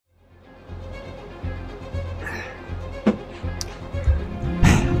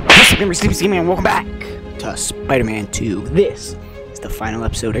Gamer Sleepy Ski Man, and welcome back to Spider-Man 2. This is the final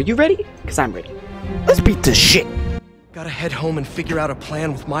episode. Are you ready? Because I'm ready. Let's beat this shit. Gotta head home and figure out a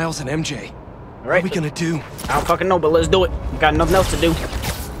plan with Miles and MJ. Alright. What are we gonna do? I don't fucking know, but let's do it. We got nothing else to do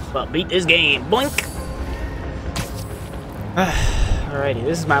but beat this game. Boink! Alrighty,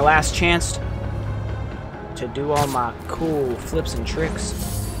 this is my last chance to do all my cool flips and tricks.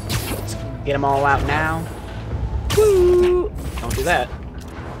 Let's get them all out now. Woo! Don't do that.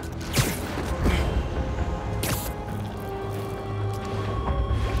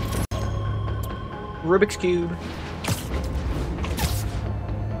 Rubik's Cube.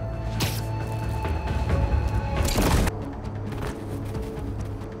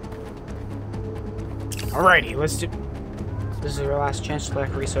 Alrighty, let's do... This is your last chance to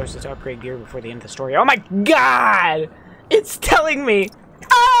collect resources to upgrade gear before the end of the story. Oh my god! It's telling me!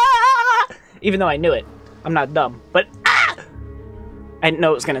 Ah! Even though I knew it. I'm not dumb, but ah! I didn't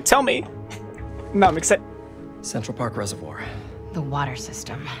know it was gonna tell me. No, I'm excited. Central Park Reservoir. The water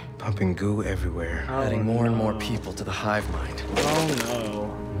system. Pumping goo everywhere. Adding more and more people to the hive mind. Oh no.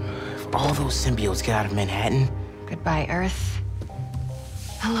 If all those symbiotes get out of Manhattan... Goodbye, Earth.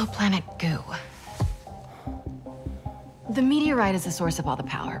 Hello, planet Goo. The meteorite is the source of all the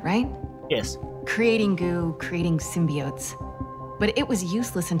power, right? Yes. Creating goo, creating symbiotes. But it was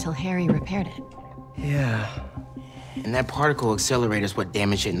useless until Harry repaired it. Yeah. And that particle accelerator's what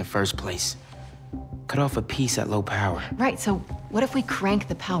damaged it in the first place. Cut off a piece at low power. Right, so what if we crank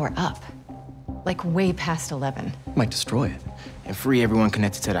the power up? Like way past 11. Might destroy it. And free everyone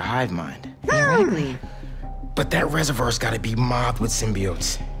connected to the hive mind. Theoretically. But that reservoir's gotta be mobbed with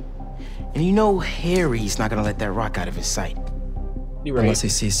symbiotes. And you know Harry's not gonna let that rock out of his sight. You right. Unless he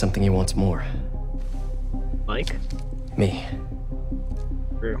sees something he wants more. Like? Me.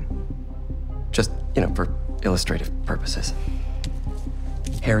 True. Just, you know, for illustrative purposes.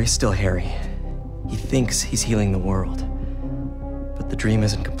 Harry's still Harry. He thinks he's healing the world. But the dream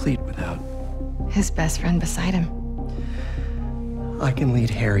isn't complete without... His best friend beside him. I can lead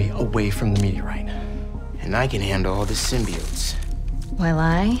Harry away from the meteorite. And I can handle all the symbiotes. While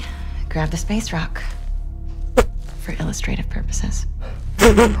I grab the space rock. For illustrative purposes.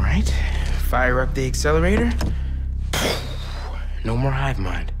 Right? Fire up the accelerator. No more hive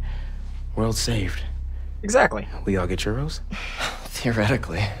mind. World saved. Exactly. We all get churros?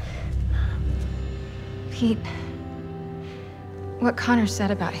 Theoretically. Pete, what Connor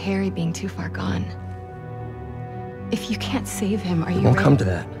said about Harry being too far gone. If you can't save him, are you It won't ready? come to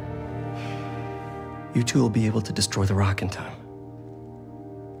that. You two will be able to destroy the rock in time.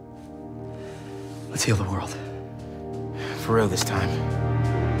 Let's heal the world. For real this time.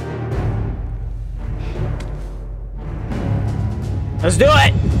 Let's do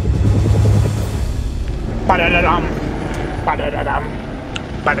it! Ba-da-da-dum. Ba-da-da-dum.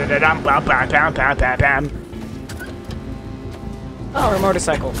 Ba-da-da-dum. Ba-ba-bam-bam-bam-bam. Oh, a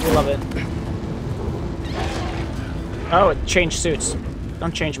motorcycle. We love it. Oh, it changed suits.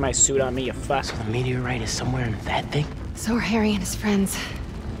 Don't change my suit on me, you fuck. So the meteorite is somewhere in that thing? So are Harry and his friends.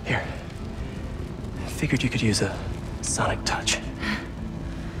 Here. I figured you could use a sonic touch.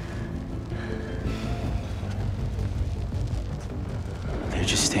 They're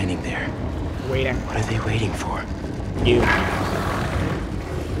just standing there. Waiting. What are they waiting for? You.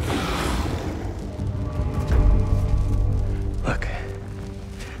 Look,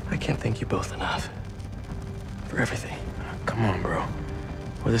 I can't thank you both enough. For everything. Come on, bro.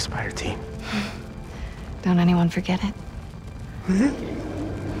 We're the spider team. Don't anyone forget it.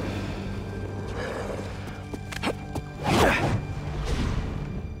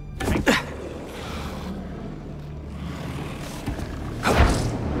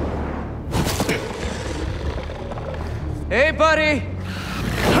 Hey, buddy!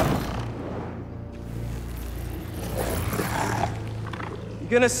 You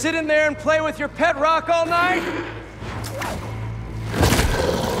gonna sit in there and play with your pet rock all night?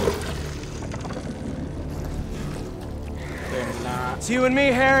 They're not. It's you and me,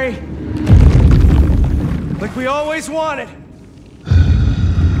 Harry. Like we always wanted.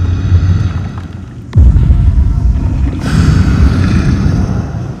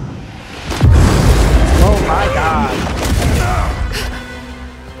 Oh my god.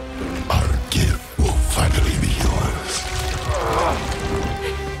 Our gift will finally be yours.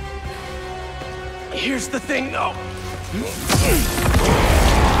 Here's the thing, though.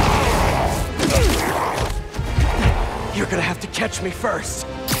 You're gonna have to catch me first.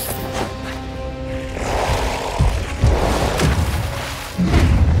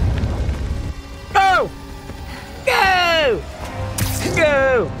 Go! Go!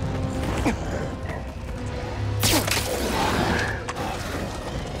 Go!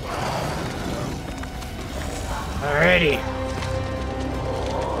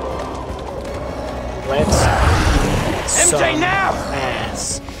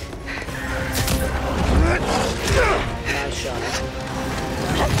 Nice. Nice shot.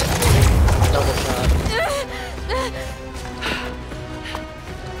 Double shot.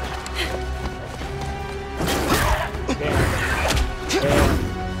 Damn. Damn.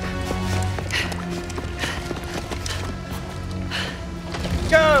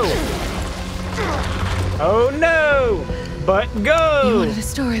 Go! Oh no! But go! You wanted a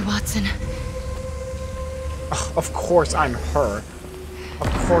story, Watson. Ugh, of course I'm her.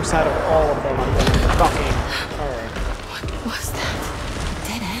 Of course out of all of them I'm fucking her. What was that?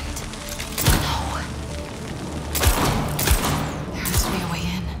 Dead end? No. There has to be a way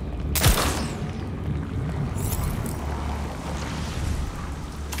in.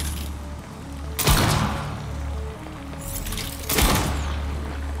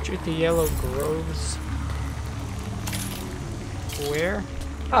 Shoot the yellow groves. Where?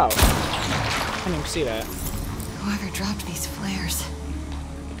 Oh. I didn't even see that. Whoever dropped these flares.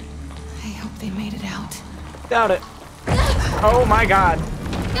 I hope they made it out. Doubt it. Oh my god.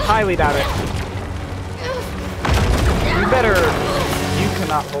 Highly doubt it. You better... You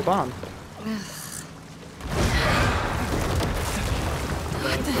cannot hold on.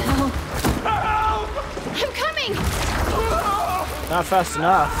 What the hell? I'm coming! Not fast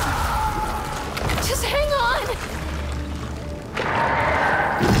enough. Just hang on!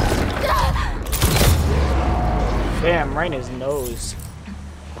 Damn, right in his nose.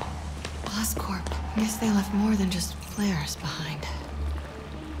 Oscorp. Guess they left more than just flares behind.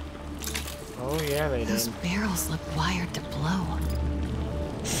 Oh yeah, they Those did. barrels look wired to blow.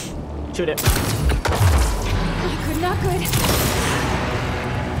 Shoot it. Not good, not good.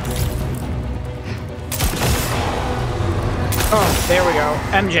 Oh, there we go.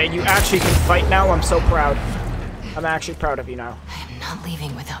 MJ, you actually can fight now. I'm so proud. I'm actually proud of you now. I am not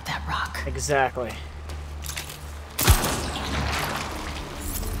leaving without that rock. Exactly.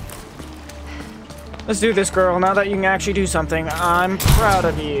 Let's do this, girl. Now that you can actually do something, I'm proud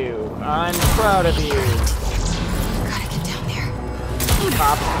of you. I'm proud of you. Gotta get down there.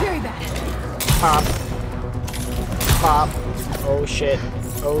 Pop. Very bad. Pop. Pop. Oh shit.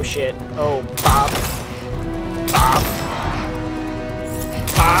 Oh shit. Oh, pop. Pop.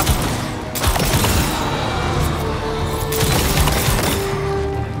 Pop.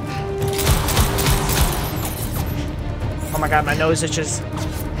 Oh my god, my nose itches.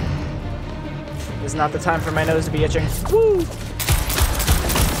 This is not the time for my nose to be itching. Woo!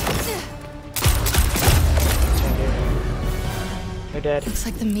 They're dead. Looks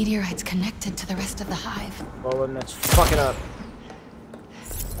like the meteorite's connected to the rest of the hive. Well, then let's fuck it up.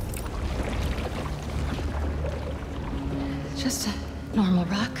 Just a normal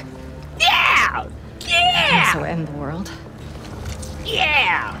rock. Yeah! Yeah! Also end the world.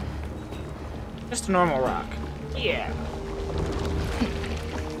 Yeah! Just a normal rock. Yeah.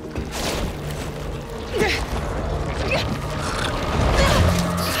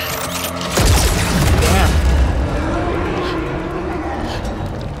 Damn.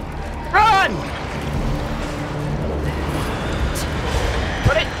 Run!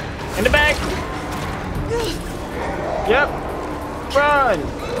 Put it in the bag. Yep. Run!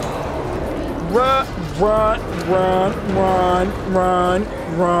 Run, run, run, run, run,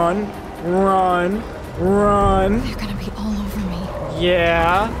 run, run, run. They're gonna be all over me.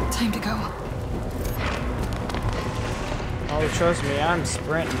 Yeah. Time to go. Oh, trust me, I'm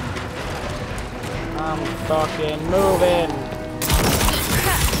sprinting. I'm fucking moving.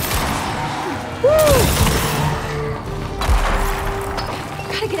 Woo!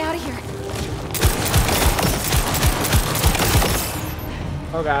 Gotta get out of here.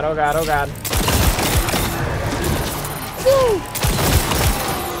 Oh god, oh god, oh god. Woo!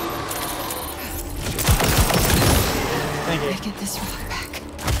 Thank you. Gotta get this rock back.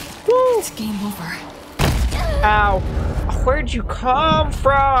 Woo! It's game over. Ow! Where'd you come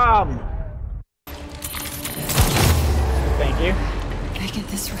from? Thank you. Gotta get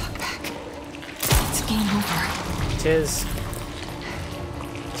this rock back. It's game over. Tis.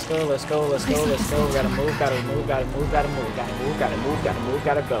 Let's go, let's go, let's go, let's go. Gotta move, gotta move, gotta move, gotta move, gotta move, gotta move, gotta move,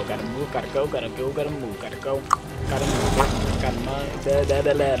 gotta go, gotta move, gotta go, gotta go, gotta move, gotta go, gotta move, gotta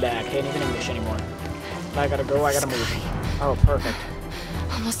move, I can't even English anymore. I gotta go, I gotta move. Oh, perfect.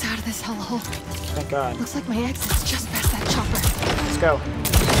 Almost out of this hellhole. Thank God. Looks like my exit's just past that chopper. Let's go.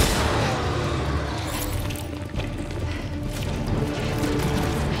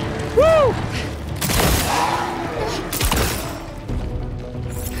 Woo!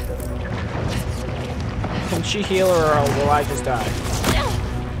 Can she heal her or will I just die?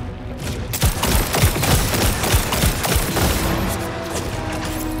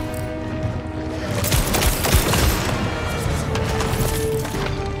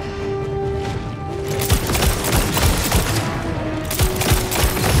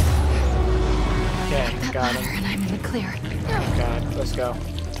 clear. Oh god, let's go.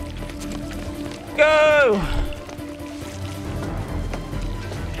 Go!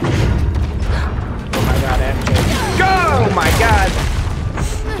 Oh my god, MJ. Go! Oh my god!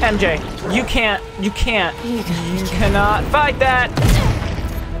 MJ, you cannot fight that!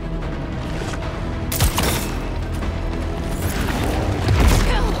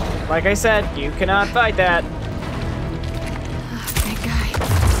 Like I said, you cannot fight that. Big guy.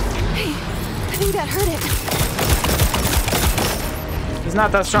 Hey, I think that hurt it. He's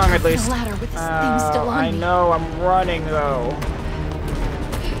not that strong, at least. The ladder with this thing still on I me. know, I'm running though.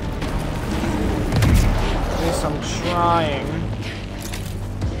 At least I'm trying.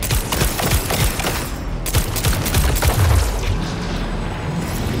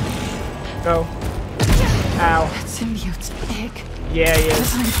 Go. Ow. That symbiote's big. Yeah, he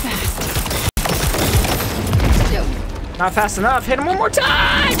is. I'm fast. Not fast enough. Hit him one more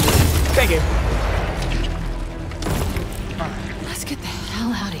time! Thank you. Let's get the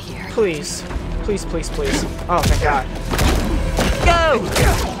hell out of here. Please. Please, please, please. Oh, thank God. Go!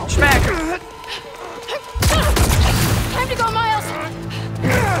 Schmack! Time to go, Miles!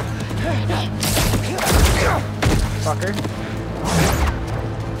 Fucker.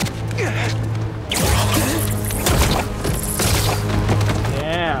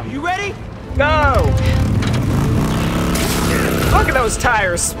 Damn. You ready? Go! Look at those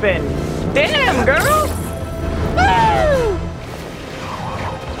tires spin. Damn, girl! Woo!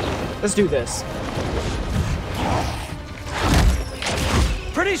 Let's do this.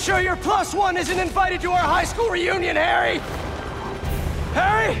 Pretty sure your +1 isn't invited to our high school reunion, Harry!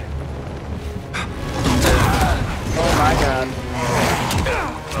 Harry! Oh my God.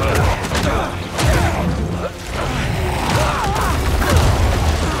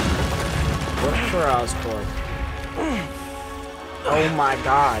 Look for Osborn. Oh my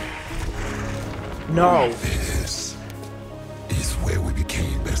God. No. This is where we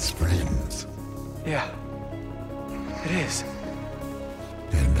became best friends. Yeah. It is.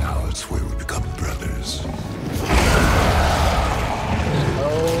 And now it's where we become brothers.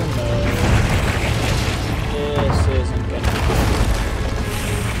 Oh no. This isn't gonna happen.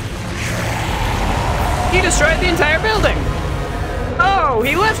 He destroyed the entire building! Oh,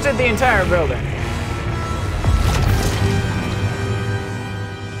 he lifted the entire building.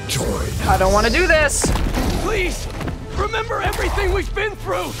 Join. I don't want to do this. Please! Remember everything we've been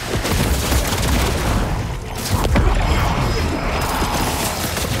through!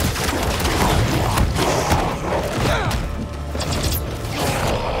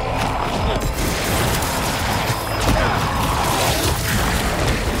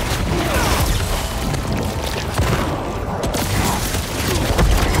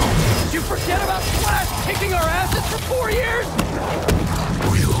 Forget about Flash kicking our asses for 4 years?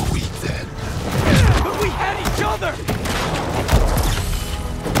 We were weak then. But we had each other!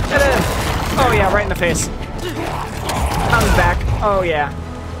 Oh yeah, right in the face. I'm back. Oh yeah.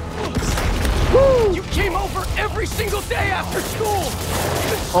 Woo! You came over every single day after school!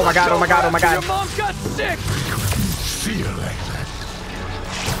 Oh my God, oh my God, oh my God. Your mom got sick! Feel like that.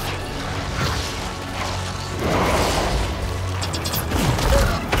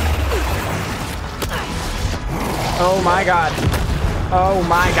 Oh my God. Oh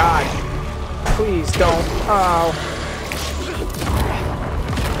my God. Please don't. Oh.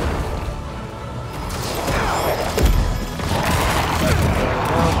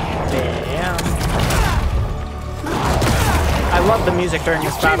 Damn. I love the music during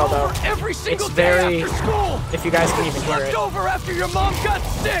this battle though. Every single It's day very, after school! if you guys can even hear Left it. over after your mom got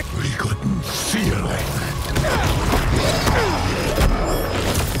sick! We couldn't feel like that.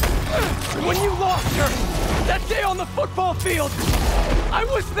 When you lost her, that day on the football field, I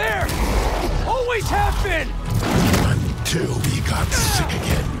was there! Always have been! Until we got sick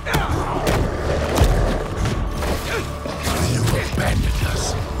again. You abandoned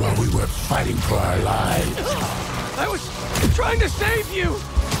us while we were fighting for our lives. I was trying to save you!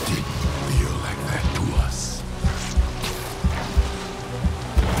 Didn't feel like that to us.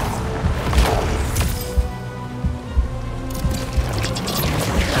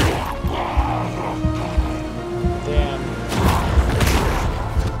 Damn.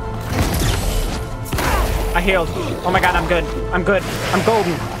 I healed. Oh my God, I'm good. I'm good. I'm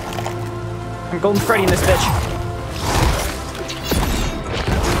golden. I'm golden Freddy in this bitch.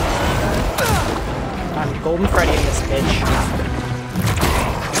 I'm golden Freddy in this bitch.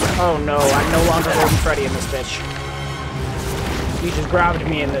 Oh no, I'm no longer golden Freddy in this bitch. You just grabbed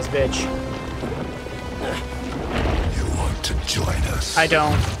me in this bitch. You want to join us? I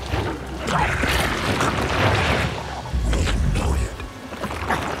don't. We know it.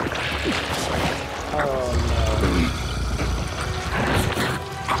 Oh no.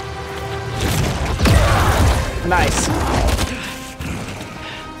 Nice.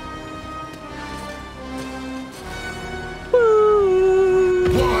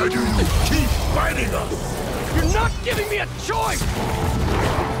 Why do you keep fighting us? You're not giving me a choice!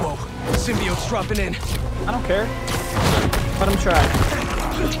 Whoa, symbiote's dropping in. I don't care. Let him try.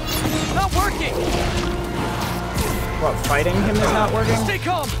 Not working! What, fighting him is not working? Stay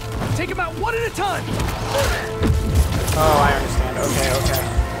calm! Take him out one at a time! Oh, I understand. Okay, okay.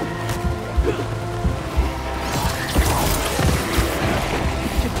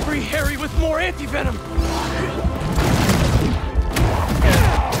 Can free Harry with more anti-venom!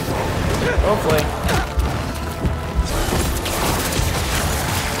 Hopefully.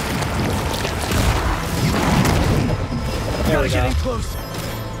 There we go. Getting close.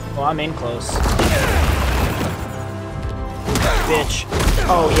 Well, I'm in close. Bitch.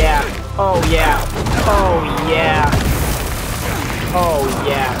 Oh yeah. Oh yeah. Oh yeah. Oh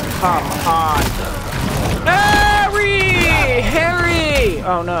yeah. Come on. Harry! Harry!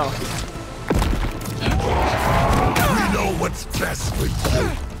 Oh no. We know what's best for you,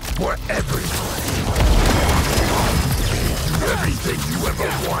 for everyone. Everything you ever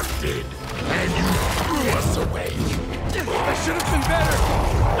wanted, and you threw us away. I should have been better.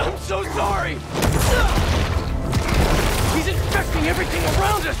 I'm so sorry. He's infecting everything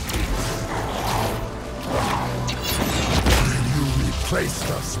around us. When you replaced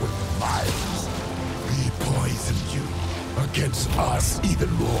us with Miles, he poisoned you against us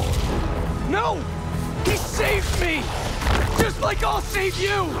even more. No! He saved me! Just like I'll save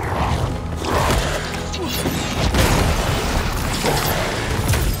you!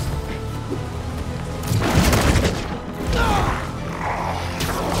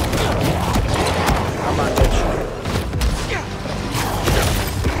 Come on, bitch.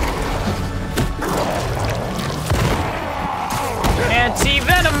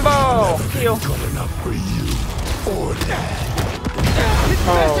 Anti-venom ball! Heal. Good enough for you, or that. It's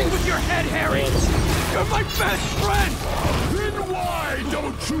messing with your head, Harry! Yes. You're my best friend! Then why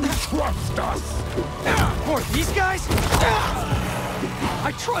don't you trust us? Or these guys?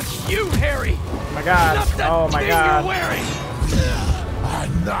 I trust you, Harry! Oh my god. Not that Oh my thing god. you're wearing!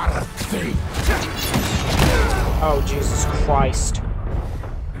 I'm not a thing. Oh, Jesus Christ.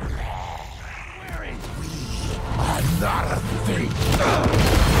 I'm not a thing.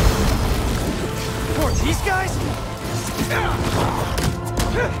 Or these guys?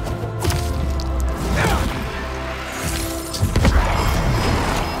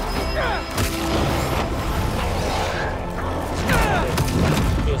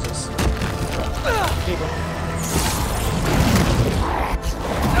 Jesus. People.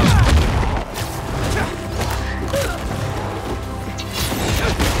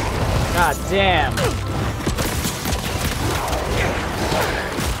 God damn.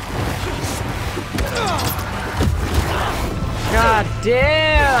 God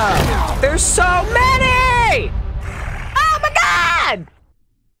damn! There's so many! Oh my god!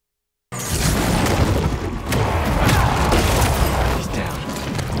 He's down.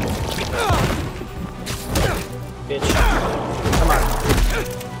 Bitch. Come on.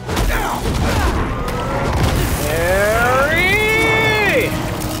 Harry!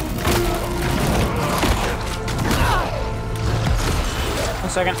 One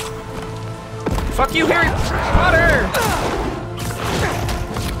second. Fuck you, Harry Potter!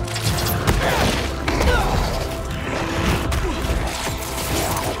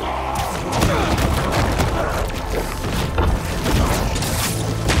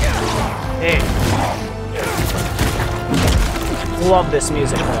 Hey. Love this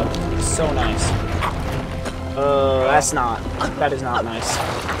music, though. It's so nice. That's not. That is not nice.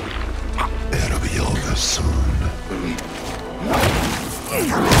 It'll be over soon.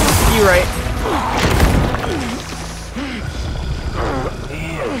 You're right.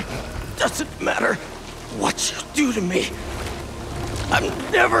 Doesn't matter what you do to me. I'm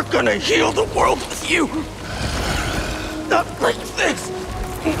never gonna heal the world with you. Not like this.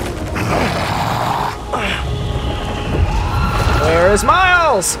 Where is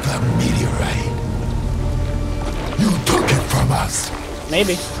Miles? The meteorite. You took it from us.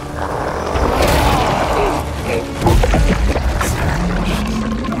 Maybe.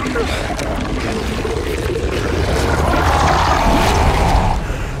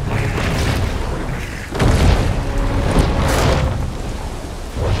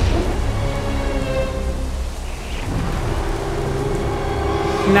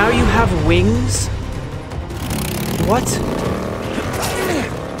 Now you have wings? What?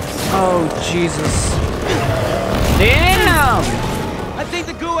 Oh, Jesus. Damn! I think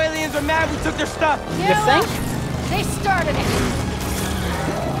the goo aliens are mad we took their stuff. You think? They started it.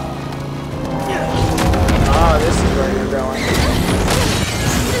 Oh, this is where you're going.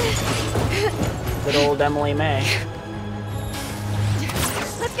 Good old Emily May.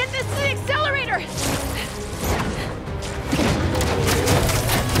 Let's get this to the accelerator!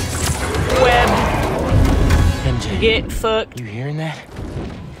 Web. MJ, Get fucked. you hearing that?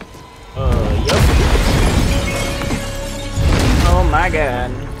 Yup. Oh my god.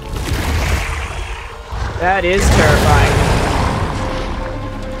 That is terrifying.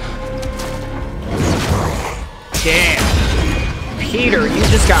 Damn. Peter, you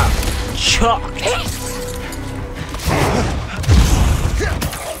just got chucked.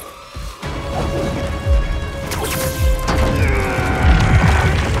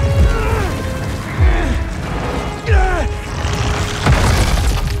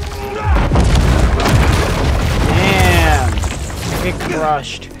 Damn. Get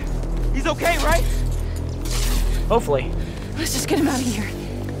crushed. He's okay, right? Hopefully. Let's just get him out of here.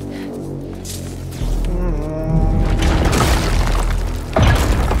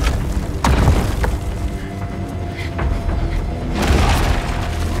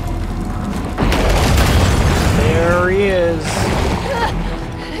 There he is.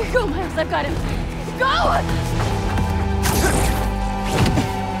 Go, Miles, I've got him. Go!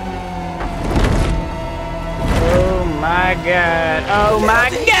 Oh my god. Oh my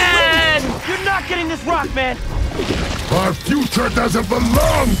god! You're not getting this rock, man! Our future doesn't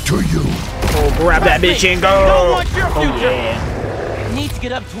belong to you! Oh, grab that bitch and go! Don't want your Oh future! yeah. I need to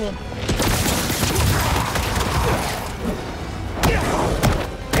get up to him.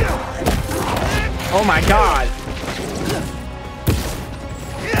 Oh my god.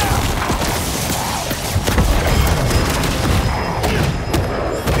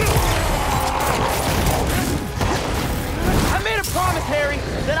 I made a promise, Harry,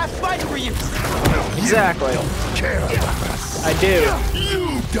 that I'd fight for you. Exactly. Care about us. I do.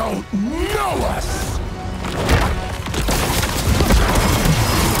 You don't know us!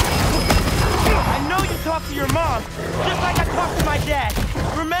 I know you talk to your mom, just like I talked to my dad.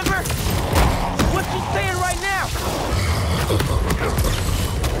 Remember? What's she saying right now?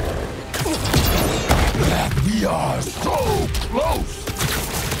 That we are so close!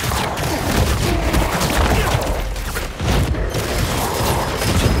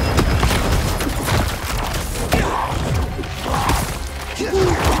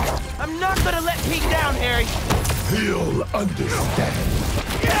 I'm not gonna let Pete down, Harry. He'll understand.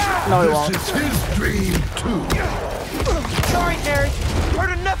 No, he won't. This is his dream, too. Sorry, Harry.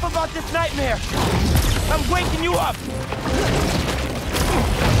 Heard enough about this nightmare. I'm waking you up.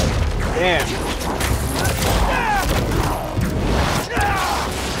 Damn.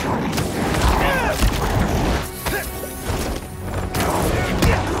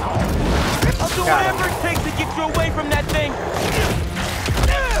 I'll do Got him. whatever it takes to get you away from that thing.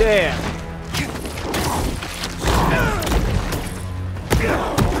 Damn.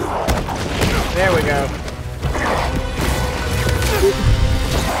 There we go.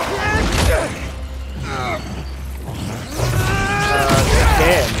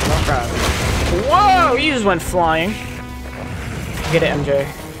 Damn. Okay. Whoa! You just went flying. Get it, MJ.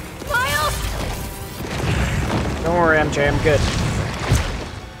 Miles! Don't worry, MJ. I'm good.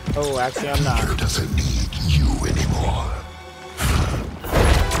 Oh, actually, I'm not. Peter doesn't need you anymore.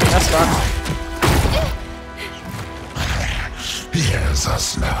 That's fine. He has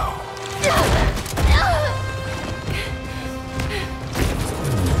us now.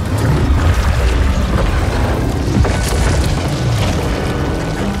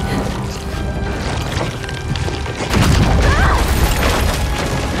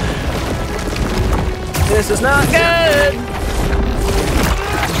 This is not good.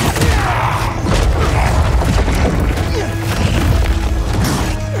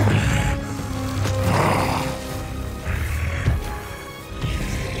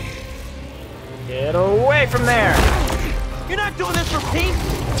 Get away from there. You're not doing this for Pete.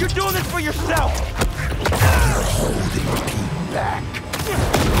 You're doing this for yourself. Holding Pete back.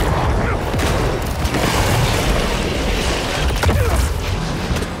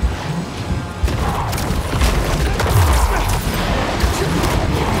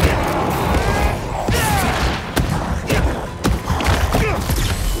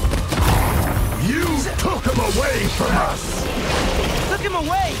 You took him away from us. Took him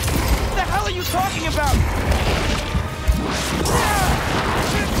away. What the hell are you talking about?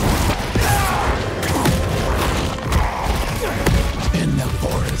 In the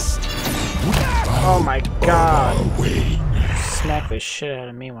forest. Oh my god. Away. Smack the shit out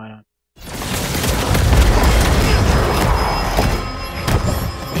of me, why not?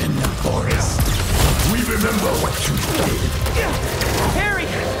 In the forest. We remember what you did. Harry!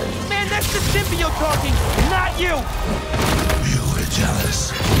 Man, that's that's the symbiote talking, not you! You were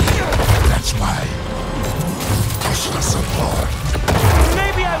jealous. That's why. Pushed us apart.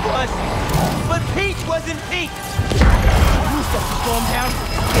 Maybe I was, but Peach wasn't Peach. You set the storm down.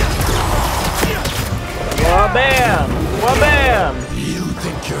 Wha-bam! Wha-bam! You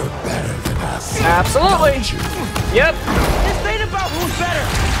think you're better than us? Absolutely! Don't you? Yep! This ain't about who's better.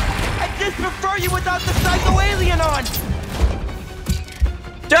 I just prefer you without the psycho alien on.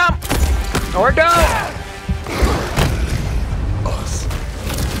 Jump! Or go! Us.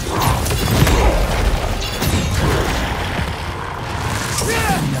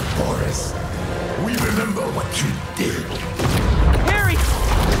 In the forest. We remember what you did. Harry,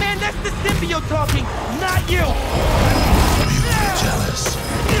 man, that's the symbiote talking, not you. We were jealous.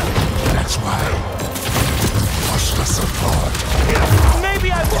 That's why. Pushed us apart.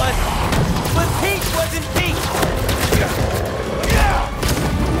 Maybe I was, but Peach wasn't Peach.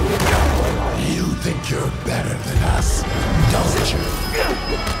 You think you're better than us, don't you?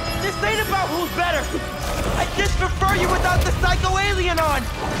 This ain't about who's better. I just prefer you without the psycho alien on.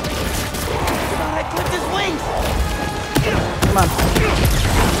 God, I clipped his wings. Come on.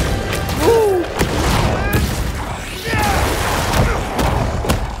 Woo!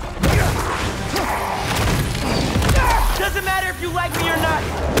 Doesn't matter if you like me or not.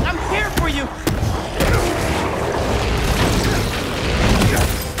 I'm here for you.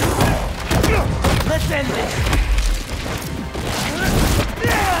 Let's end this.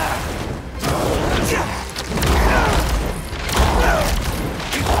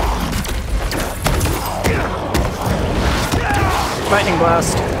 Lightning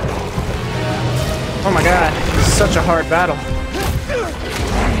blast. Oh my god, this is such a hard battle.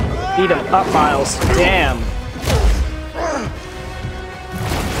 Beat him up, Miles. Damn.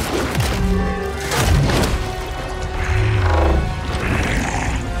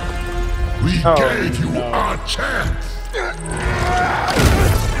 We Oh, gave you no. our chance.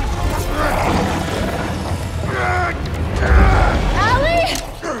 Allie!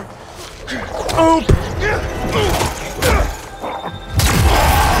 Oop!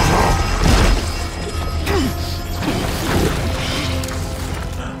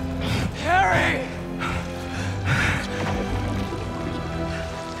 Harry!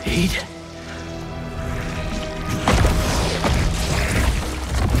 Pete?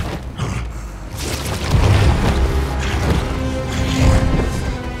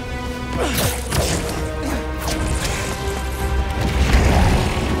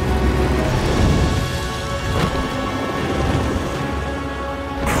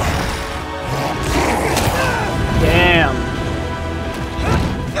 Damn.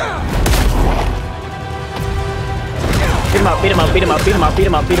 Beat him up, beat him up, beat him up, beat him up, beat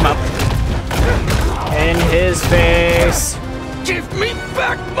him up, beat him up. In his face. Give me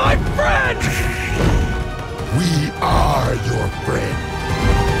back my friend! We are your friend.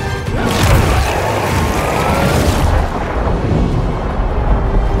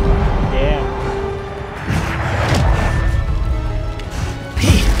 Damn.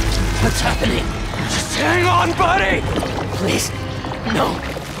 Pete, what's happening? Just hang on, buddy! Please, no.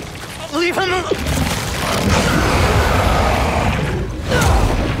 Leave him alone.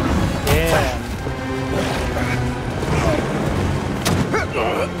 Damn.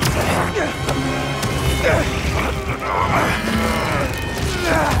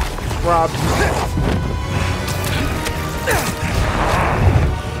 Robbed.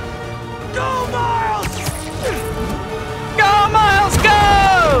 Go, Miles! Go, Miles,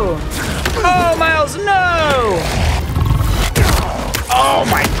 go! Oh, Miles, no! Oh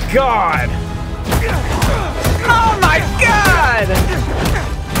my god! Oh my god!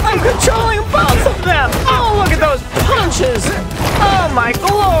 I'm controlling both of them! Oh, look at those punches! Oh my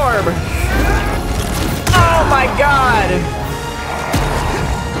glorb! Oh my god!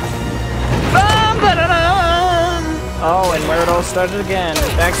 Bum-ba-da-dum. Oh, and where it all started again.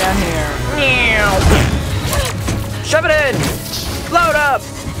 Back down here. Meow. Shove it in! Load up!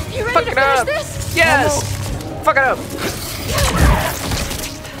 You ready Fuck to it finish up! this? Yes! Fuck it up!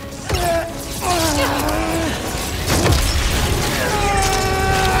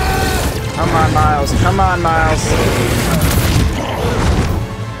 Come on, Miles. Come on, Miles.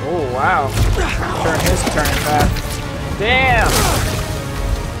 Oh, wow. Turn his turn fast. Damn!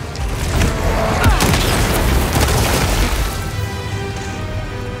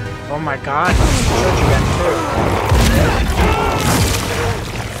 Oh my god, he's charging again too.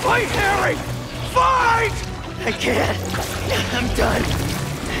 Fight, Harry! Fight! I can't. I'm done.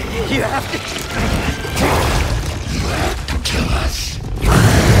 You have to Kill us.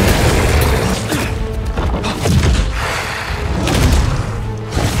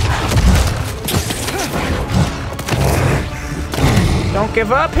 Don't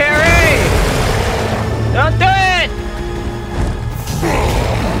give up, Harry! Don't do it!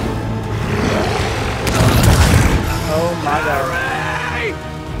 Oh my god.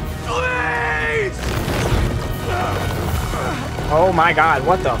 Please! Oh my god,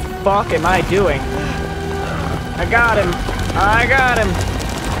 what the fuck am I doing? I got him. I got him.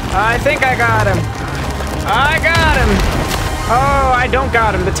 I think I got him. I got him. Oh, I don't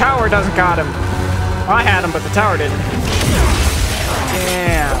got him. The tower doesn't got him. I had him, but the tower didn't.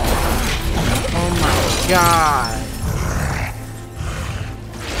 Damn. Oh my god.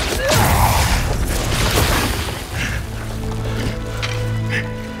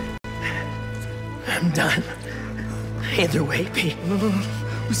 I'm done. Either way, Pete.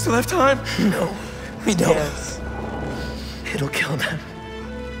 We still have time? No, we don't. Yes. It'll kill them.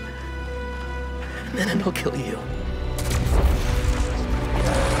 And then it'll kill you.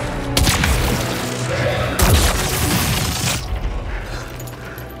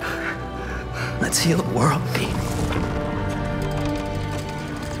 Let's heal the world, Pete.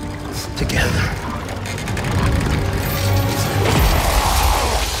 Together.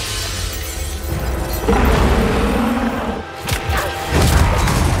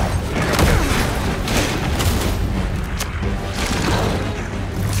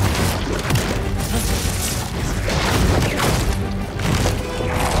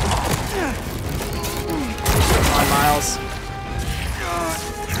 Miles.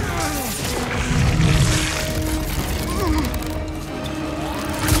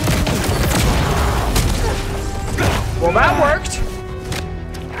 Well, that worked.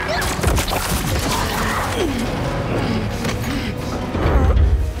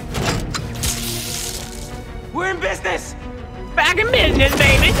 We're in business! Back in business,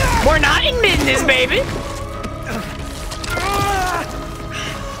 baby. We're not in business, baby.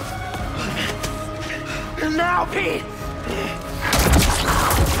 And now, Pete!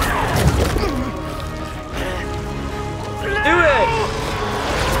 Do it.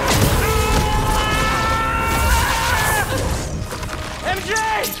 MJ!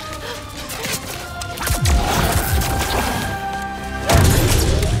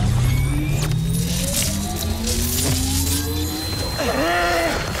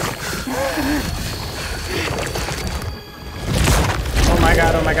 Oh my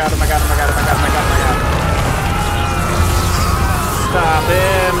god, oh my god, oh my god, oh my god, oh my god, oh my god, oh my god. Stop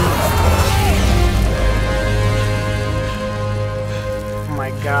him. Oh my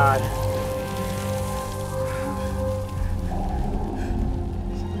god.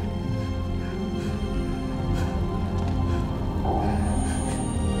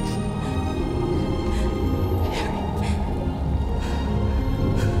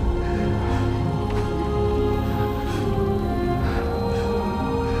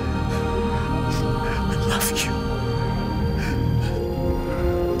 I love you.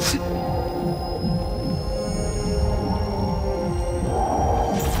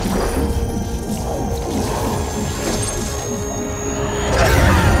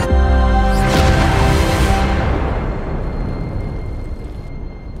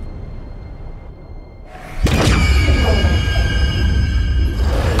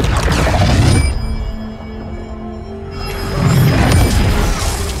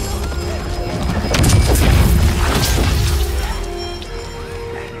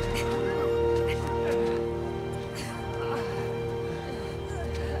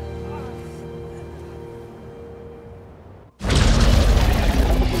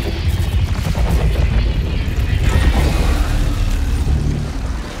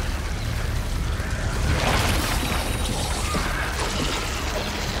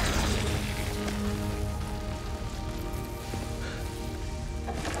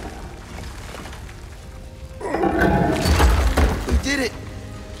 We did it!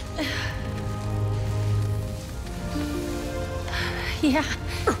 Yeah.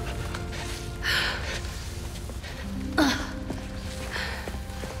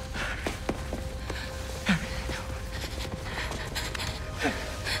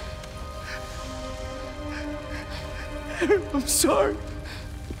 I'm sorry.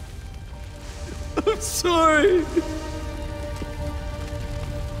 I'm sorry.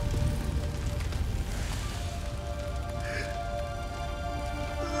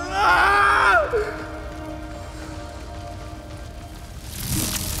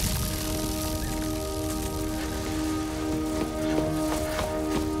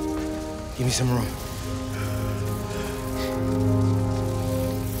 Give me some room.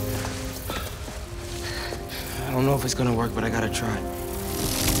 I don't know if it's gonna work, but I gotta try.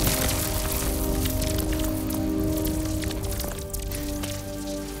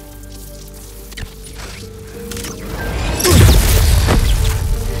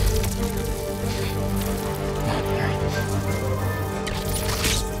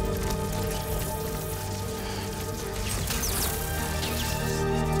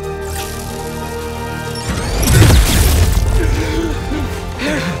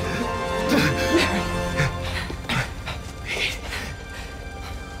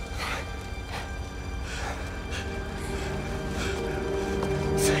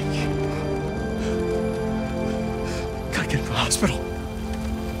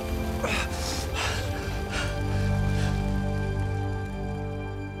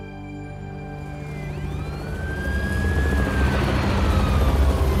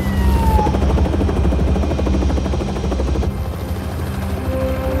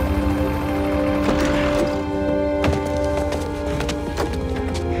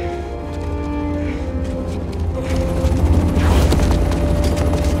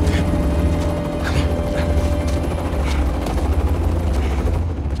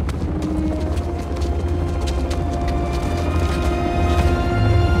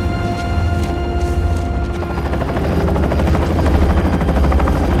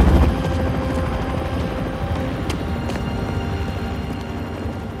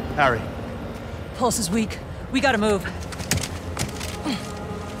 Harry. Pulse is weak. We gotta move.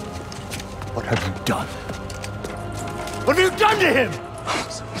 What have you done? What have you done to him?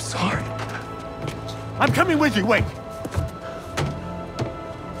 I'm sorry. I'm coming with you, wait!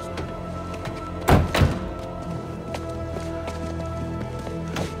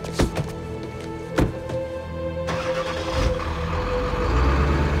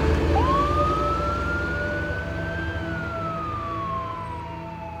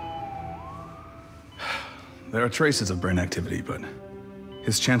 There are traces of brain activity, but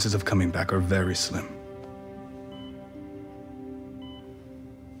his chances of coming back are very slim.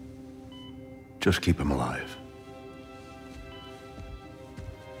 Just keep him alive.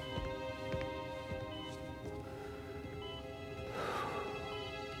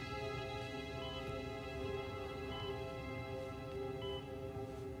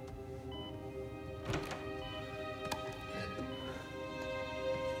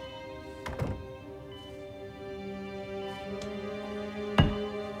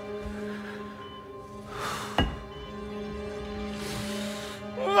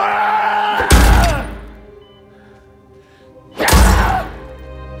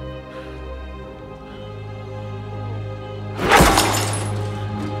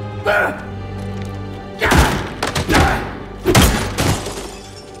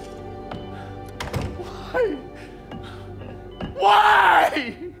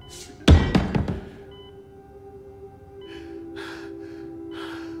 Why?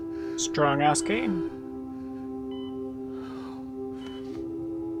 Strong ass game.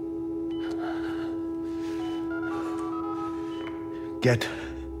 Get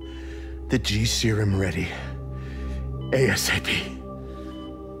the G serum ready. ASAP.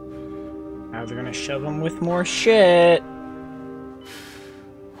 Now they're gonna shove him with more shit.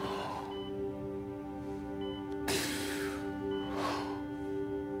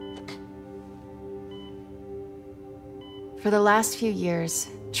 For the last few years,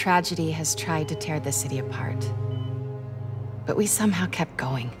 tragedy has tried to tear the city apart. But we somehow kept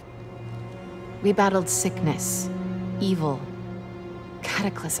going. We battled sickness, evil,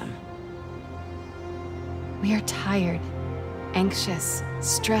 cataclysm. We are tired, anxious,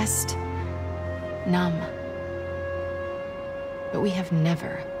 stressed, numb. But we have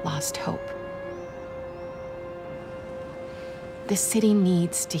never lost hope. The city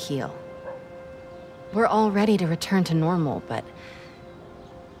needs to heal. We're all ready to return to normal, but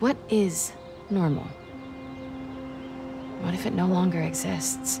what is normal? What if it no longer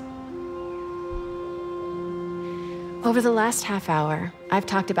exists? Over the last half hour, I've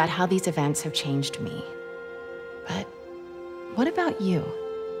talked about how these events have changed me. But what about you?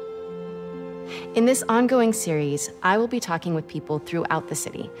 In this ongoing series, I will be talking with people throughout the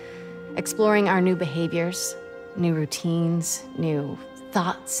city, exploring our new behaviors, new routines, new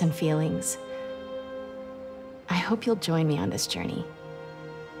thoughts and feelings. I hope you'll join me on this journey.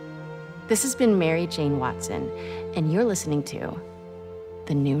 This has been Mary Jane Watson, and you're listening to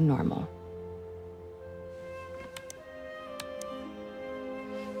The New Normal.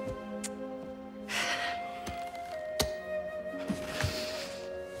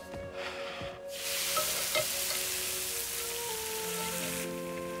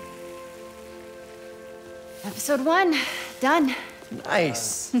 Episode 1, done.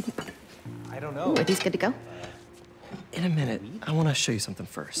 Nice. I don't know. Are these good to go? In a minute, I want to show you something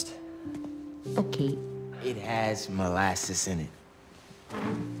first. Okay. It has molasses in it.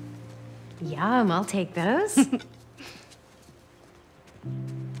 Yum, I'll take those.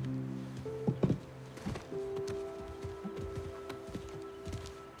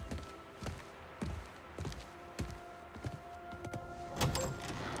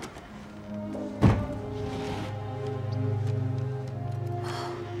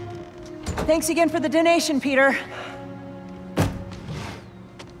 Thanks again for the donation, Peter.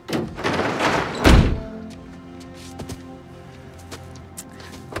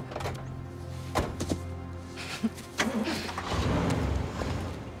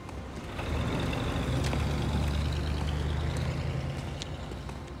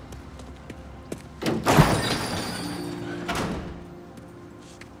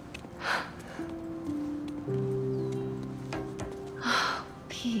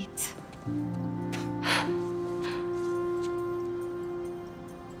 Pete.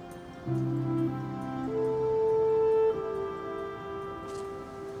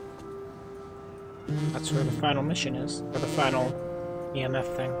 That's where the final mission is, or the final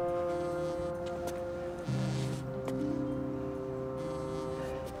EMF thing.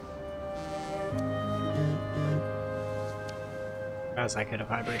 As I get a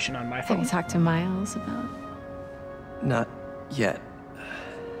vibration on my Have phone. you talked to Miles about? Not yet.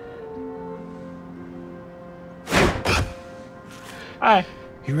 Hi.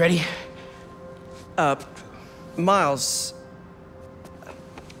 You ready? Miles,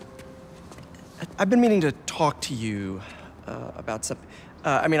 I've been meaning to talk to you about something.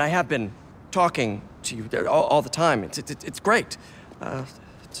 I mean, I have been talking to you all the time. It's great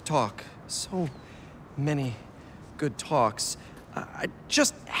to talk. So many good talks. I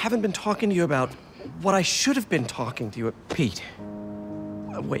just haven't been talking to you about what I should have been talking to you about. Pete.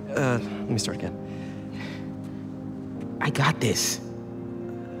 Wait, let me start again. I got this.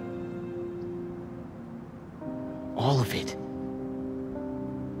 All of it.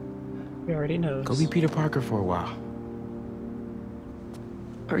 He already knows. Go be Peter Parker for a while.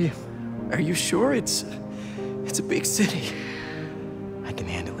 Are you sure? It's a big city. I can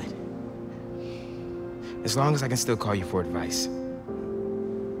handle it. As long as I can still call you for advice.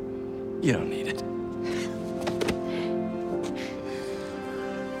 You don't need it.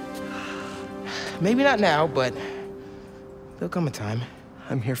 Maybe not now, but there'll come a time.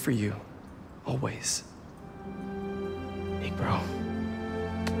 I'm here for you. Always. Big bro.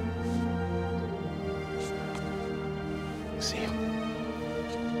 See you.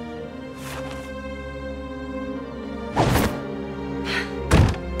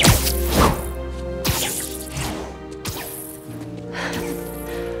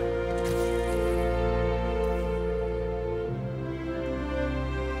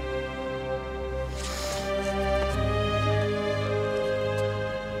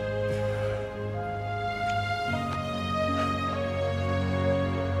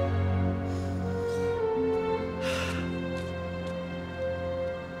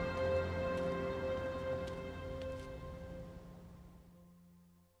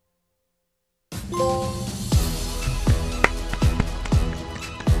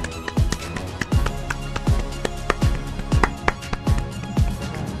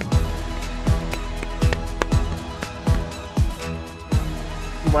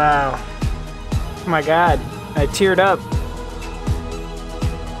 Wow. Oh my god. I teared up.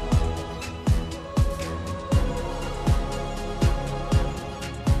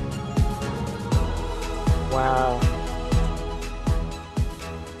 Wow.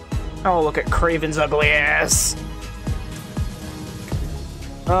 Oh, look at Craven's ugly ass.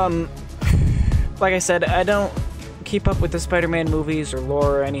 Like I said, I don't keep up with the Spider-Man movies or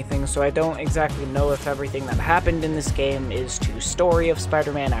lore or anything, so I don't exactly know if everything that happened in this game is to story of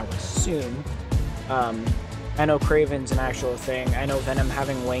Spider-Man. I would assume. I know Craven's an actual thing. I know Venom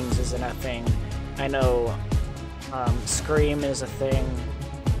having wings isn't a thing. I know Scream is a thing.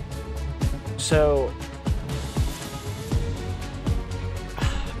 So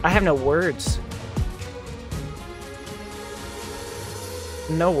I have no words.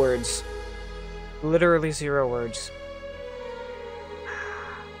 No words. Literally 0 words.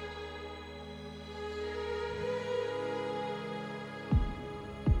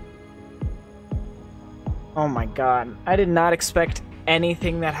 Oh my god. I did not expect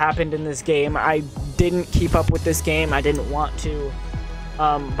anything that happened in this game. I didn't keep up with this game. I didn't want to.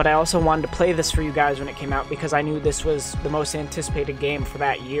 But I also wanted to play this for you guys when it came out because I knew this was the most anticipated game for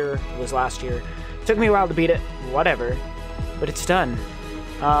that year. It was last year. It took me a while to beat it. Whatever. But it's done.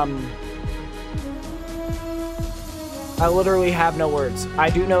 I literally have no words. I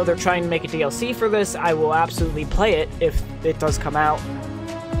do know they're trying to make a DLC for this. I will absolutely play it if it does come out.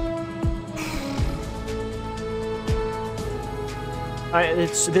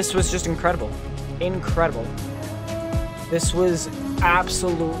 This was just incredible. Incredible. This was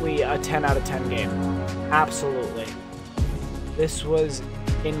absolutely a 10 out of 10 game. Absolutely. This was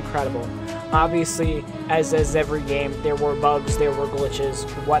incredible. Obviously, as every game, there were bugs, there were glitches,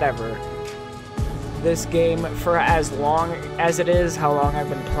 whatever. This game, for as long as it is, how long I've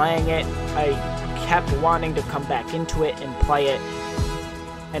been playing it, I kept wanting to come back into it and play it.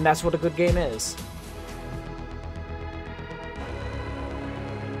 And that's what a good game is.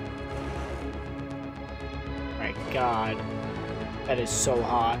 My god. That is so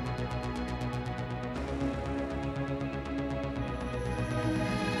hot.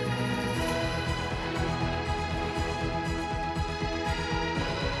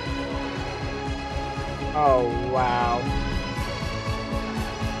 Oh, wow.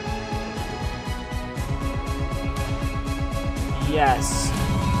 Yes.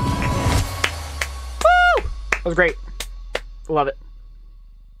 Woo! That was great. Love it.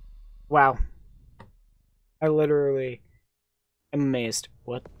 Wow. I literally am amazed.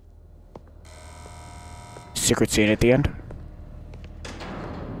 What? Secret scene at the end?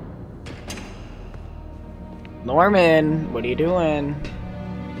 Norman, what are you doing?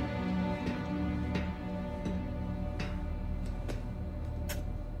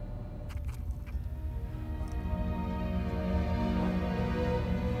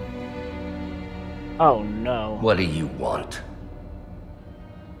 Oh no. What do you want?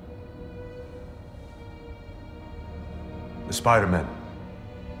 The Spider-Men.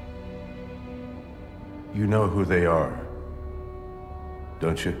 You know who they are,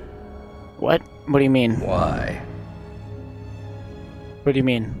 don't you? What? What do you mean? Why? What do you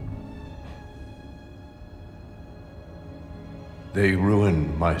mean? They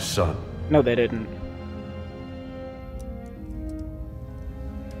ruined my son. No, they didn't.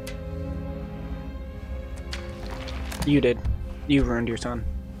 You did. You ruined your son.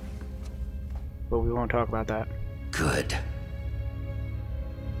 But we won't talk about that. Good.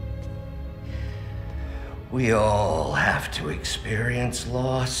 We all have to experience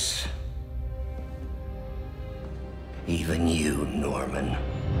loss. Even you, Norman.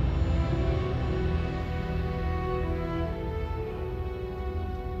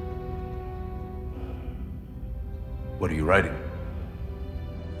 What are you writing?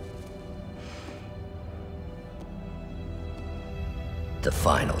 The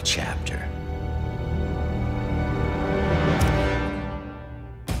final chapter.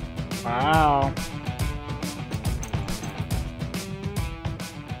 Wow.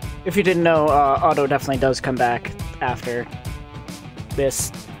 If you didn't know, Otto definitely does come back after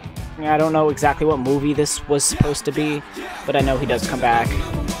this. I don't know exactly what movie this was supposed to be, but I know he does come back.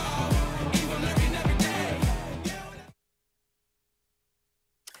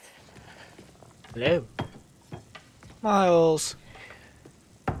 Hello. Miles.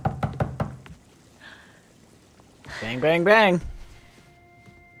 Bang, bang, bang.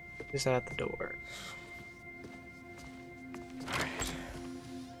 Who's at the door?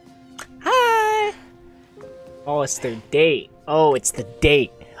 Hi. Oh, it's their date. Oh, it's the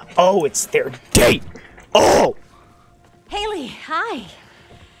date. Oh, it's their date. Oh! Haley, hi.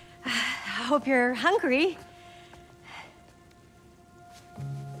 I hope you're hungry.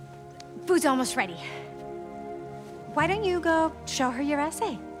 Food's almost ready. Why don't you go show her your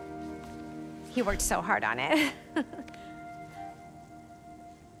essay? You worked so hard on it.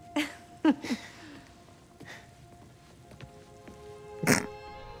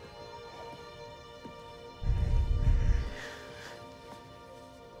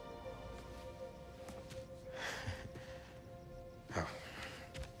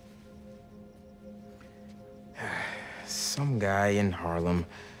 Some guy in Harlem.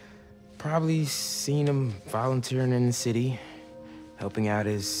 Probably seen him volunteering in the city, helping out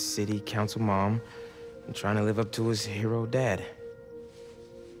his city council mom, and trying to live up to his hero dad.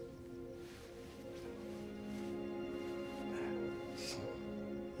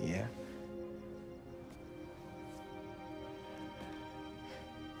 Yeah.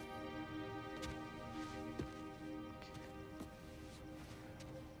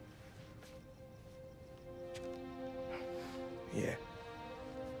 Yeah.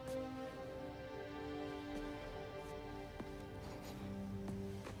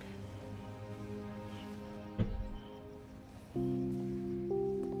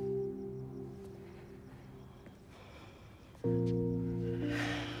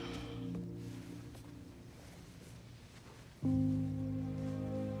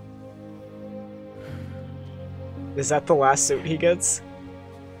 Is that the last suit he gets?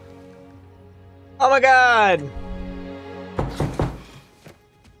 Oh my god!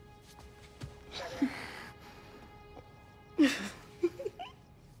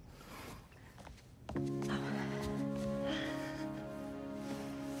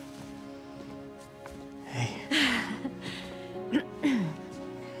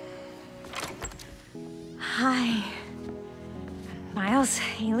 Hi. Miles,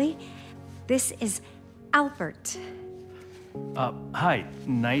 Haley, this is Albert. Hi.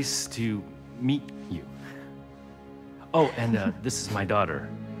 Nice to meet you. Oh, and this is my daughter,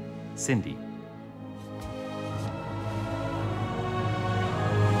 Cindy.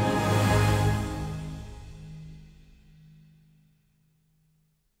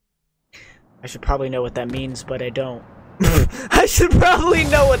 I should probably know what that means, but I don't. I should probably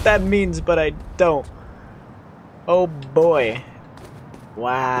know what that means, but I don't. Oh boy.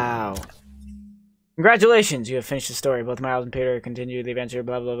 Wow. Congratulations, you have finished the story. Both Miles and Peter continue the adventure,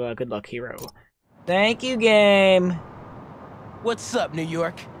 blah blah blah. Good luck, hero. Thank you, game. What's up, New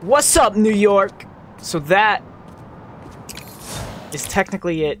York? What's up, New York? So that is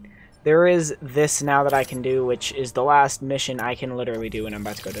technically it. There is this now that I can do, which is the last mission I can literally do, and I'm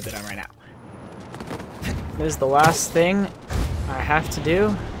about to go to the done right now. This is the last thing I have to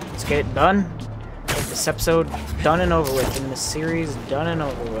do. Let's get it done. Get this episode done and over with, and this series done and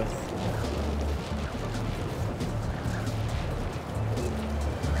over with.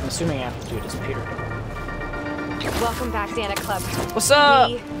 I'm assuming I have to do it as Peter. Welcome back, Dana Club. What's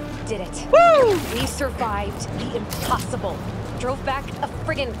up? We did it. Woo! We survived the impossible. Drove back a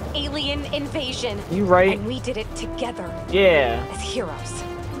friggin' alien invasion. You right. And we did it together. Yeah. As heroes.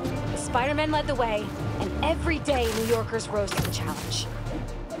 The Spider-Man led the way, and every day New Yorkers rose to the challenge.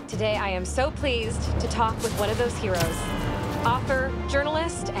 Today I am so pleased to talk with one of those heroes. Author,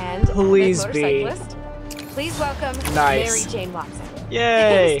 journalist, and Please motorcyclist. Please welcome Nice. Mary Jane Watson.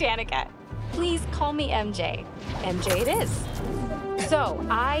 Yay. Thanks, Danica. Please call me MJ. MJ it is. So,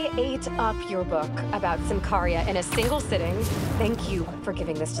 I ate up your book about Symkaria in a single sitting. Thank you for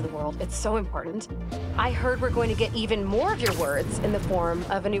giving this to the world. It's so important. I heard we're going to get even more of your words in the form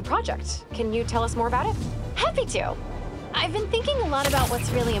of a new project. Can you tell us more about it? Happy to. I've been thinking a lot about what's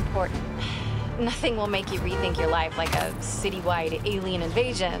really important. Nothing will make you rethink your life like a citywide alien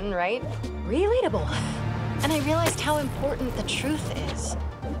invasion, right? Relatable. And I realized how important the truth is.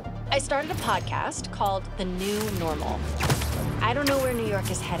 I started a podcast called The New Normal. I don't know where New York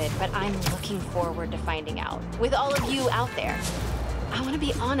is headed, but I'm looking forward to finding out. With all of you out there. I want to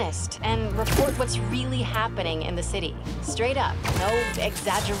be honest and report what's really happening in the city. Straight up. No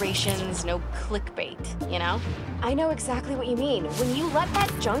exaggerations, no clickbait, you know? I know exactly what you mean. When you let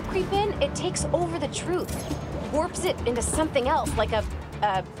that junk creep in, it takes over the truth. Warps it into something else, like a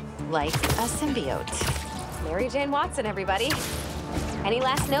symbiote. Mary Jane Watson, everybody. Any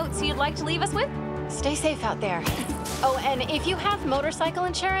last notes you'd like to leave us with? Stay safe out there. Oh, and if you have motorcycle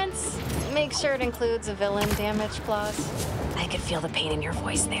insurance, make sure it includes a villain damage clause. I could feel the pain in your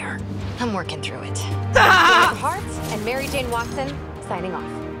voice there. I'm working through it. Jennifer Hart and Mary Jane Watson, signing off.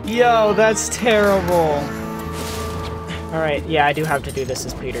 Yo, that's terrible. Alright, yeah, I do have to do this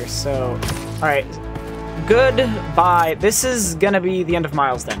as Peter, so... Alright. Goodbye. This is gonna be the end of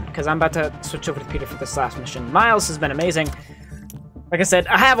Miles then, because I'm about to switch over to Peter for this last mission. Miles has been amazing. Like I said,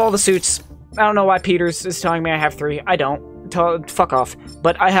 I have all the suits. I don't know why Peters is telling me I have 3. I don't. Fuck off.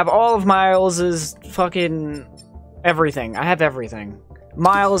 But I have all of Miles's fucking everything. I have everything.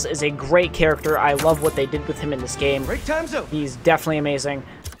 Miles is a great character. I love what they did with him in this game. Break time's over. He's definitely amazing.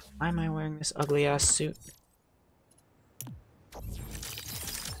 Why am I wearing this ugly-ass suit?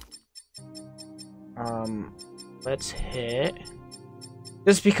 Let's hit...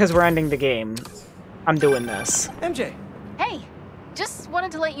 Just because we're ending the game, I'm doing this. MJ. Hey, just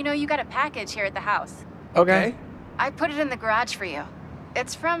wanted to let you know you got a package here at the house. Okay. I put it in the garage for you.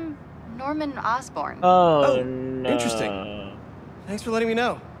 It's from Norman Osborn. Oh, no. Interesting. Thanks for letting me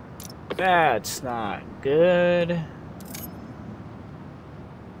know. That's not good.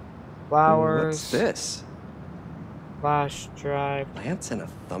 Flowers. What's this? Flash drive. Lance and a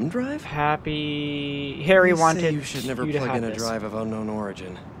thumb drive? Happy. Harry wanted you should never you to plug in have a this. drive of unknown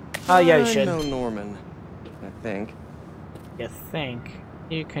origin. Oh, yeah, you should. I know Norman, I think. You think?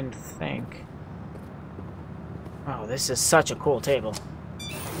 You can think. Oh, this is such a cool table.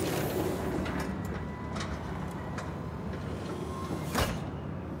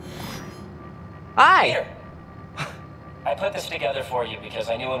 Hi! Peter! I put this together for you because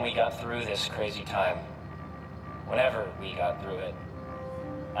I knew when we got through this crazy time, whenever we got through it,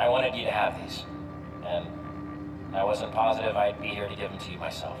 I wanted you to have these. And I wasn't positive I'd be here to give them to you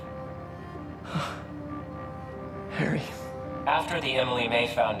myself. Harry. After the Emily May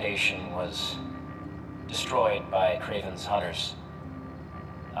Foundation was destroyed by Craven's hunters,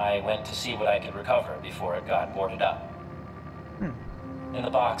 I went to see what I could recover before it got boarded up. In the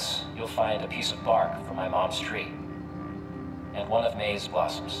box, you'll find a piece of bark from my mom's tree, and one of May's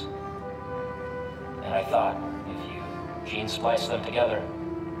blossoms. And I thought, if you gene splice them together,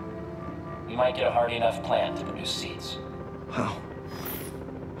 we might get a hardy enough plant to produce seeds. Wow.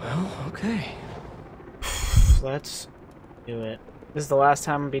 Well, okay. Let's do it. This is the last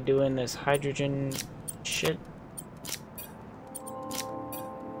time I'll be doing this hydrogen shit.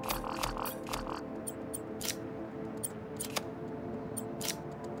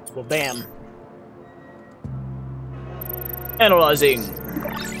 Well, bam. Analyzing.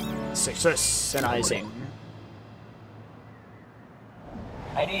 Success-analyzing.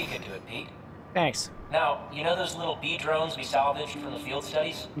 I knew you could do it, Pete. Thanks. Now, you know those little bee drones we salvaged from the field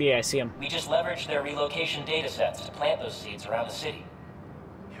studies? Yeah, I see them. We just leveraged their relocation data sets to plant those seeds around the city.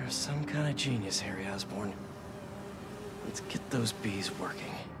 You're some kind of genius, Harry Osborn. Let's get those bees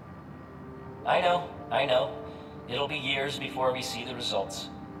working. I know. It'll be years before we see the results.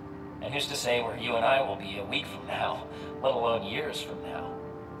 And who's to say where you and I will be a week from now, let alone years from now?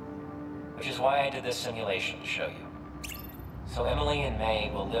 Which is why I did this simulation to show you. So Emily and May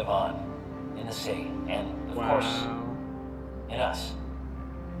will live on in the city, and of course, in us.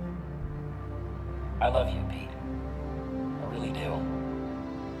 I love you, Pete. I really do.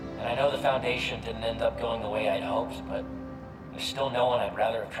 And I know the Foundation didn't end up going the way I'd hoped, but there's still no one I'd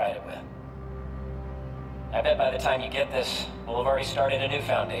rather have tried it with. I bet by the time you get this, we'll have already started a new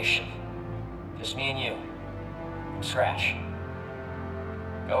foundation. Just me and you. From scratch.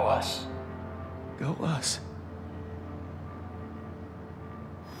 Go us. Go us.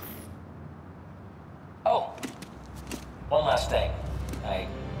 Oh, one last thing. I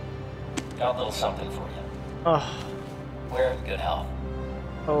got a little something for you. Oh. We're in good health.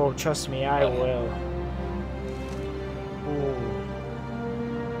 Oh, trust me, I will. Ooh.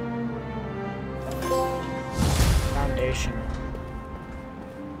 Foundation.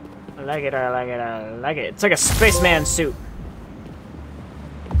 I like it, I like it, I like it. It's like a spaceman suit.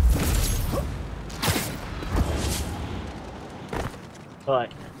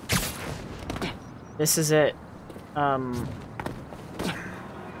 But this is it.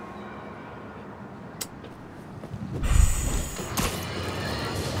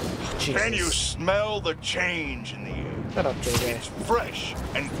 Can you smell the change in the air? Shut up, JJ. It's fresh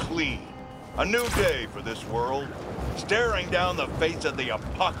and clean. A new day for this world. Staring down the face of the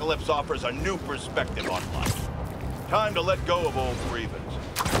apocalypse offers a new perspective on life. Time to let go of old grievance.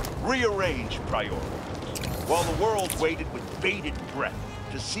 Rearrange priorities. While the world waited with bated breath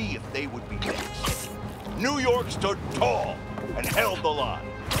to see if they would be next. New York stood tall and held the line.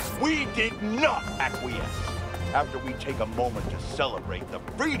 We did not acquiesce. After we take a moment to celebrate the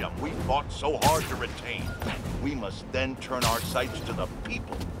freedom we fought so hard to retain, we must then turn our sights to the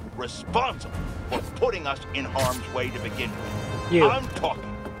people responsible for putting us in harm's way to begin with. You. I'm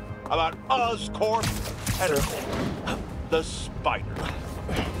talking about Oscorp and the Spider.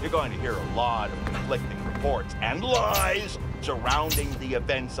 You're going to hear a lot of conflicting reports and lies surrounding the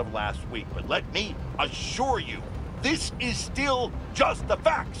events of last week, but let me assure you, this is still just the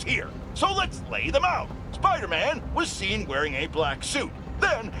facts here. So let's lay them out. Spider-Man was seen wearing a black suit.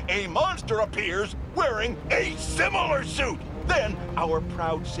 Then a monster appears wearing a similar suit. Then our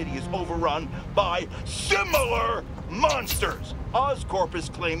proud city is overrun by similar monsters. Oscorp is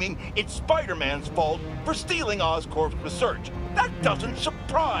claiming it's Spider-Man's fault for stealing Oscorp's research. That doesn't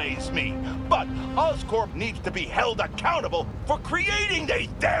surprise me. But Oscorp needs to be held accountable for creating these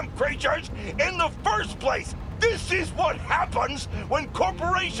damn creatures in the first place. This is what happens when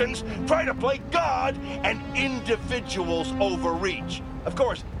corporations try to play God and individuals overreach. Of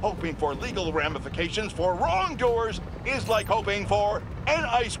course, hoping for legal ramifications for wrongdoers is like hoping for an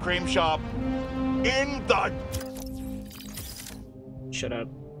ice cream shop in the... Shut up.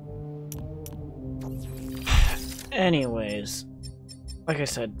 Anyways, like I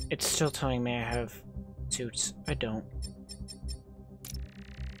said, it's still telling me I have suits. I don't.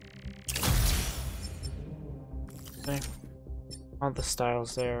 Okay. All the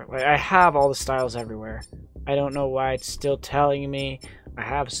styles there. Like, I have all the styles everywhere. I don't know why it's still telling me I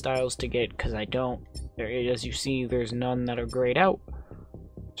have styles to get, because I don't. As you see, there's none that are grayed out.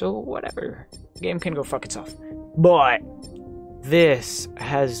 So, whatever. The game can go fuck itself. But this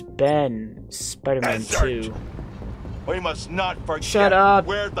has been Spider-Man 2. We must not forget Shut up.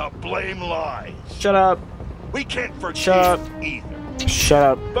 Where the blame lies. Shut up. We can't forgive Shut up. either. Shut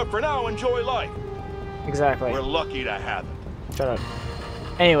up. But for now, enjoy life. Exactly. We're lucky to have it. Shut up.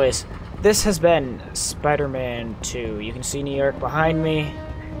 Anyways, this has been Spider-Man 2. You can see New York behind me.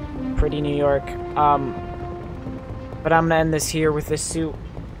 Pretty New York. But I'm gonna end this here with this suit.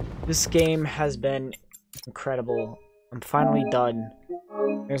 This game has been incredible. I'm finally done.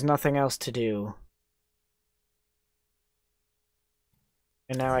 There's nothing else to do.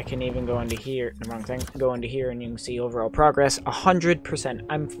 And now I can even go into here, the wrong thing, go into here and you can see overall progress, 100%.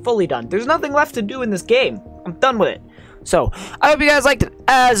 I'm fully done. There's nothing left to do in this game. I'm done with it. So, I hope you guys liked it.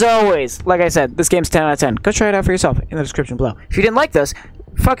 As always, like I said, this game's 10 out of 10. Go try it out for yourself in the description below. If you didn't like this,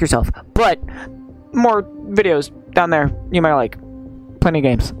 fuck yourself. But, more videos down there you might like. Plenty of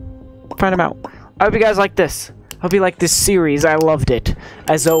games. Find them out. I hope you guys like this. Hope you like this series. I loved it.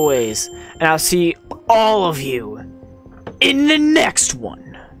 As always. And I'll see all of you in the next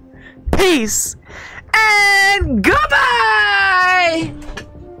one. Peace and goodbye!